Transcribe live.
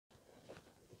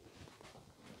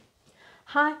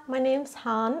Hi, my name is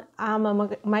Han. I'm a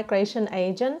migration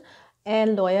agent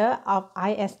and lawyer of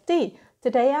IST.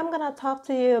 Today I'm going to talk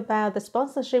to you about the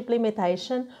sponsorship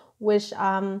limitation which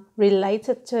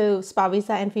related to spouse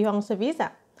visa and fiancé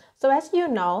visa. So as you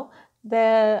know,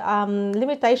 the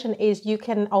limitation is you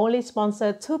can only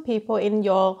sponsor 2 people in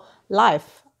your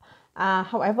life.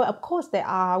 However, of course, there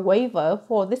are waivers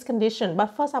for this condition.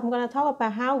 But first, I'm going to talk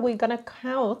about how we're going to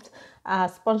count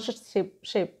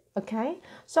sponsorship. Okay,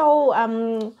 so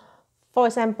for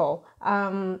example,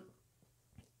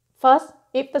 first,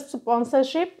 if the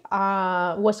sponsorship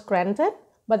was granted,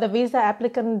 but the visa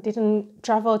applicant didn't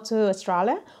travel to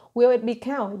Australia, will it be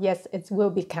count? Yes, it will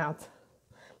be count.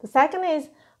 The second is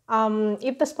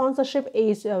if the sponsorship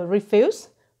is refused,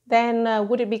 then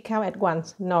would it be count at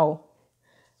once? No.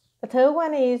 The third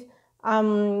one is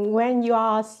when you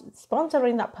are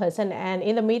sponsoring that person and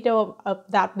in the middle of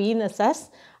that being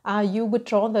assessed, you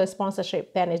withdraw the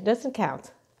sponsorship, then it doesn't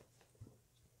count.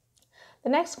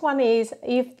 The next one is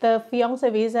if the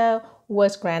fiancé visa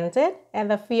was granted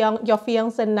and your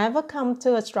fiancé never come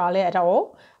to Australia at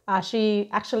all, she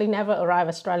actually never arrived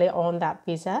Australia on that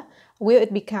visa, will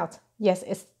it be count? Yes,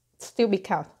 it's still be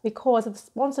count because the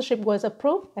sponsorship was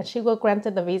approved and she was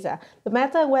granted the visa. No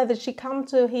matter whether she come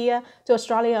to here to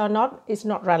Australia or not is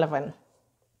not relevant.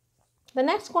 The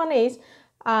next one is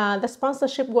the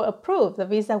sponsorship was approved, the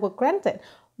visa was granted,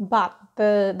 but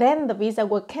then the visa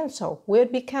was cancelled. Will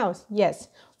it be count? Yes.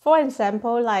 For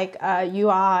example, like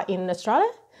you are in Australia,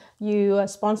 you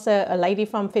sponsor a lady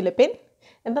from Philippines,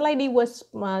 and the lady was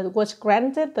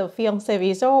granted the fiancé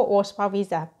visa or spouse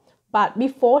visa. But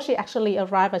before she actually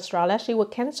arrived Australia, she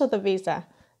would cancel the visa.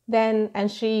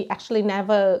 And she actually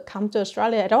never come to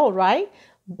Australia at all, right?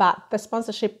 But the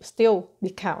sponsorship still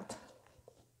be count.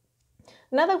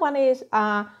 Another one is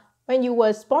when you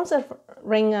were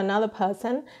sponsoring another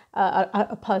person,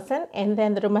 a person, and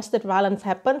then the domestic violence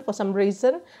happened for some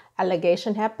reason,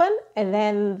 allegation happened, and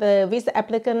then the visa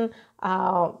applicant,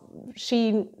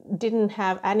 she didn't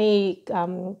have any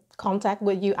contact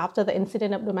with you after the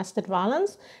incident of domestic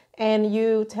violence, and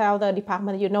you tell the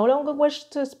department you no longer wish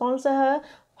to sponsor her.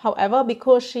 However,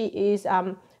 because she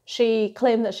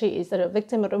claimed that she is a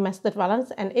victim of domestic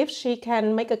violence, and if she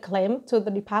can make a claim to the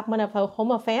Department of her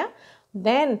Home Affairs,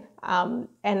 then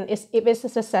if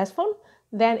it's successful,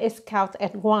 then it's counted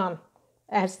at one,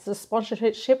 as the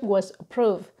sponsorship was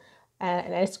approved,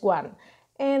 and it's one.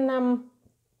 And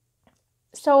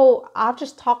so I've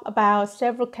just talked about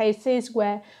several cases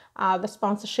where the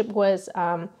sponsorship was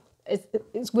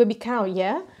it will be counted,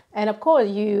 yeah. And of course,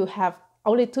 you have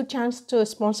only 2 chances to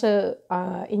sponsor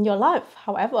in your life.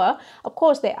 However, of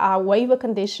course, there are waiver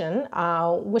conditions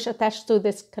which attach to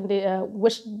this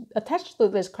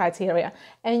criteria,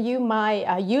 and you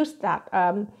might use that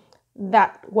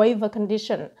waiver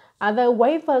condition. The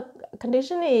waiver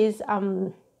condition is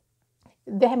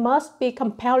there must be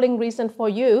compelling reason for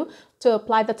you to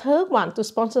apply the third one, to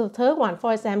sponsor the third one.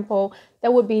 For example,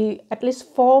 there would be at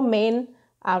least 4 main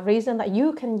reason that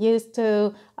you can use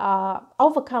to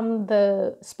overcome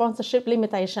the sponsorship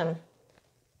limitation.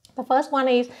 The first one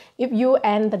is if you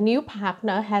and the new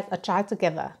partner has a child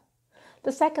together.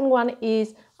 The second one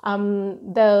is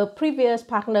the previous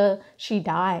partner, she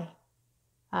died.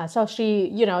 So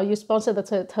you sponsor the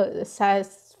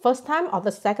first time or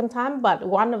the second time, but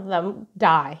one of them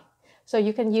died. So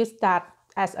you can use that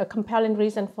as a compelling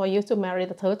reason for you to marry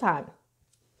the third time.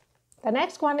 The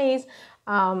next one is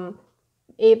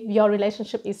if your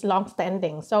relationship is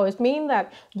long-standing. So it means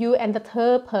that you and the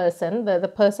third person, the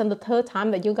third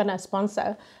time that you're going to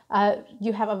sponsor,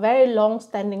 you have a very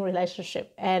long-standing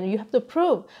relationship, and you have to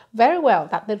prove very well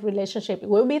that the relationship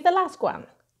will be the last one.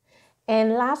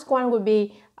 And last one would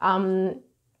be one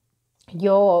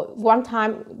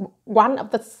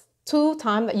of the 2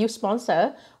 times that you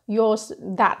sponsor,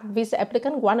 that visa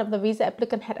applicant, one of the visa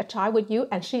applicant had a child with you,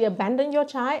 and she abandoned your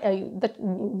child,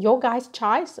 your guy's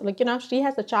child. She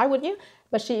has a child with you,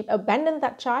 but she abandoned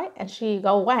that child and she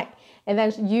go away. And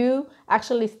then you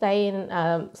actually stay in,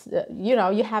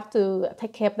 you have to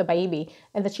take care of the baby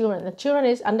and the children. The children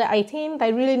is under 18.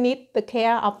 They really need the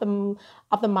care of the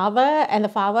mother and the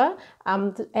father.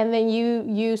 And then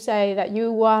you say that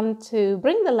you want to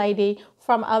bring the lady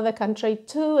from other country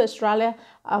to Australia,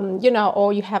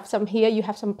 or you have some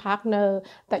partner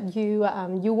that you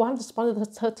want to sponsor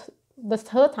the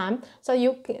third time, so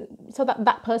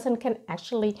that person can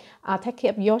actually take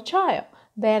care of your child.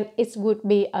 Then it would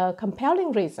be a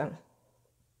compelling reason.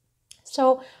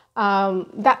 So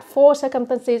that 4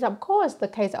 circumstances, of course, the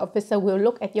case officer will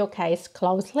look at your case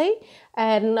closely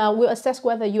and will assess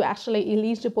whether you're actually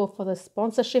eligible for the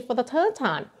sponsorship for the third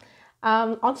time.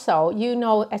 Also,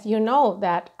 as you know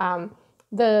that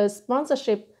the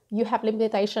sponsorship, you have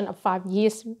limitation of 5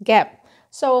 years gap.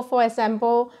 So, for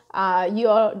example,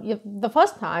 the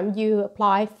first time you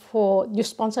apply you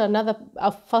sponsor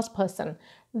a first person.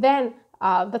 Then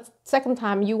the second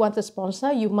time you want to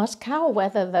sponsor, you must count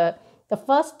whether the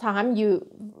first time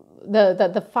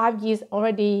the 5 years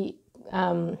already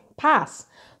passed.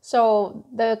 So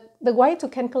the way to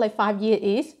calculate 5 years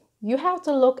is you have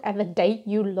to look at the date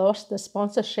you lost the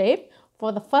sponsorship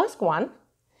for the first one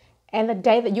and the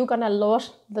day that you're gonna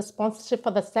lose the sponsorship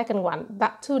for the second one,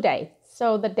 that 2 days.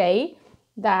 So the day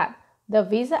that the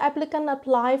visa applicant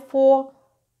applied for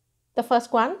the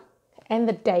first one and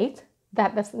the date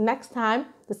that the next time,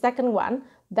 the second one,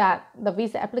 that the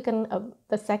visa applicant,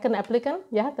 the second applicant,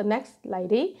 the next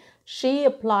lady, she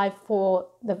applied for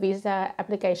the visa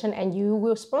application and you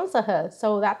will sponsor her.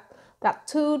 So that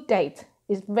 2 date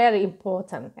is very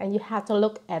important, and you have to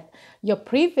look at your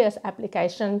previous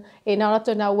application in order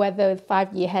to know whether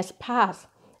 5 years has passed.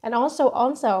 And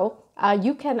also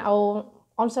you can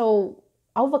also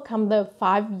overcome the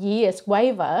 5 years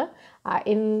waiver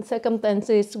in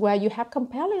circumstances where you have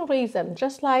compelling reason,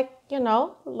 just like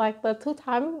like the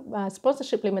 2-time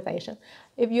sponsorship limitation.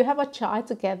 If you have a child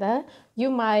together, you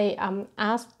might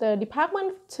ask the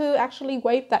department to actually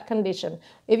waive that condition.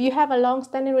 If you have a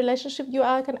long-standing relationship, you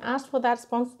can ask for that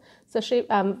sponsorship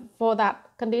for that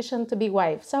condition to be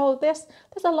waived. So there's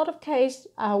a lot of case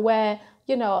where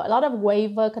a lot of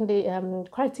waiver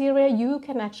criteria you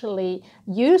can actually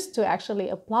use to actually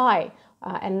apply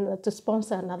and to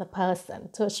sponsor another person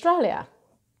to Australia.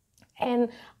 And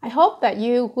I hope that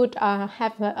you would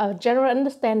have a general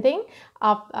understanding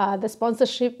of the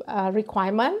sponsorship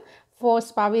requirement for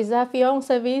spouse visa,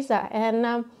 fiancé visa.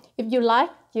 And if you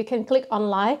like, you can click on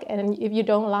like, and if you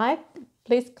don't like,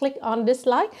 please click on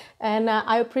dislike. And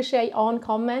I appreciate all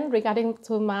comments regarding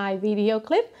to my video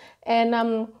clip.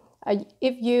 And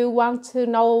if you want to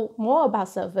know more about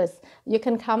service, you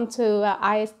can come to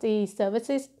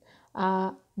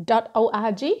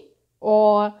istservices.org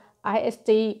or IST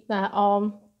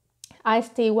on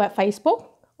IST web Facebook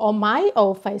or my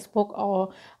old Facebook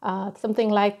or something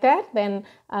like that. Then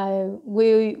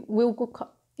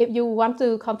if you want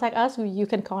to contact us, you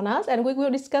can call us and we will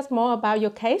discuss more about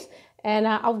your case. And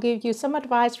I'll give you some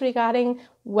advice regarding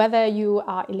whether you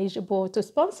are eligible to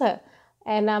sponsor.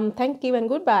 And thank you and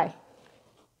goodbye.